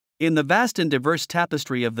In the vast and diverse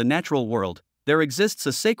tapestry of the natural world, there exists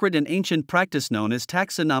a sacred and ancient practice known as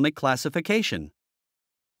taxonomic classification.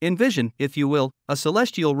 Envision, if you will, a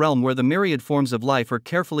celestial realm where the myriad forms of life are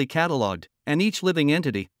carefully catalogued, and each living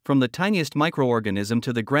entity, from the tiniest microorganism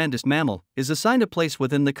to the grandest mammal, is assigned a place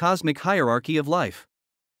within the cosmic hierarchy of life.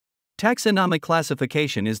 Taxonomic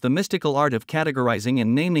classification is the mystical art of categorizing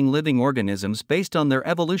and naming living organisms based on their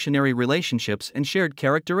evolutionary relationships and shared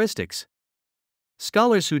characteristics.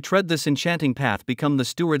 Scholars who tread this enchanting path become the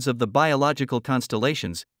stewards of the biological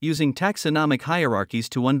constellations, using taxonomic hierarchies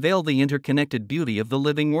to unveil the interconnected beauty of the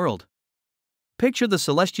living world. Picture the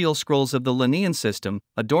celestial scrolls of the Linnaean system,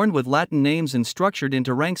 adorned with Latin names and structured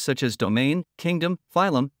into ranks such as domain, kingdom,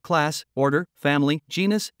 phylum, class, order, family,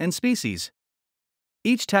 genus, and species.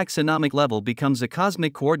 Each taxonomic level becomes a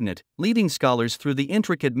cosmic coordinate, leading scholars through the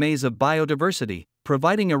intricate maze of biodiversity,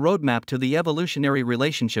 providing a roadmap to the evolutionary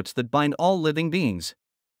relationships that bind all living beings.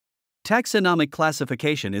 Taxonomic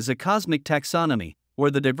classification is a cosmic taxonomy, where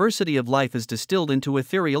the diversity of life is distilled into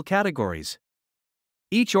ethereal categories.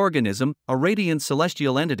 Each organism, a radiant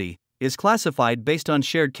celestial entity, is classified based on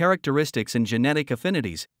shared characteristics and genetic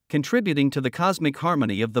affinities, contributing to the cosmic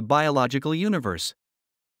harmony of the biological universe.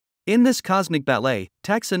 In this cosmic ballet,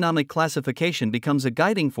 taxonomic classification becomes a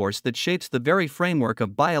guiding force that shapes the very framework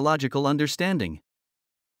of biological understanding.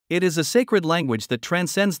 It is a sacred language that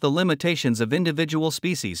transcends the limitations of individual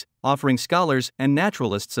species, offering scholars and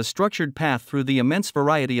naturalists a structured path through the immense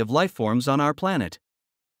variety of life forms on our planet.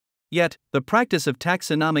 Yet, the practice of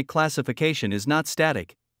taxonomic classification is not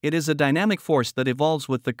static, it is a dynamic force that evolves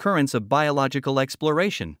with the currents of biological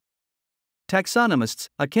exploration. Taxonomists,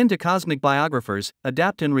 akin to cosmic biographers,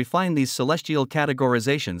 adapt and refine these celestial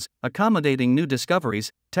categorizations, accommodating new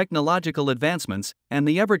discoveries, technological advancements, and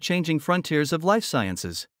the ever-changing frontiers of life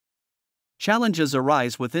sciences. Challenges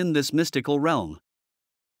arise within this mystical realm.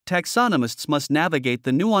 Taxonomists must navigate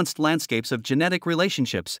the nuanced landscapes of genetic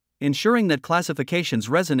relationships, ensuring that classifications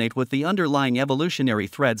resonate with the underlying evolutionary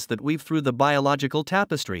threads that weave through the biological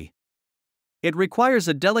tapestry. It requires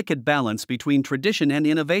a delicate balance between tradition and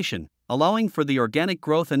innovation, allowing for the organic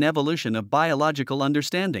growth and evolution of biological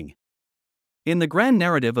understanding. In the grand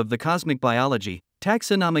narrative of the cosmic biology,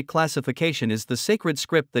 taxonomic classification is the sacred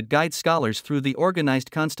script that guides scholars through the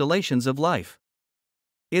organized constellations of life.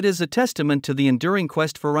 It is a testament to the enduring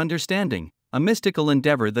quest for understanding, a mystical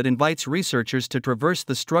endeavor that invites researchers to traverse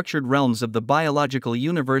the structured realms of the biological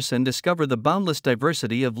universe and discover the boundless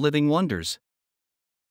diversity of living wonders.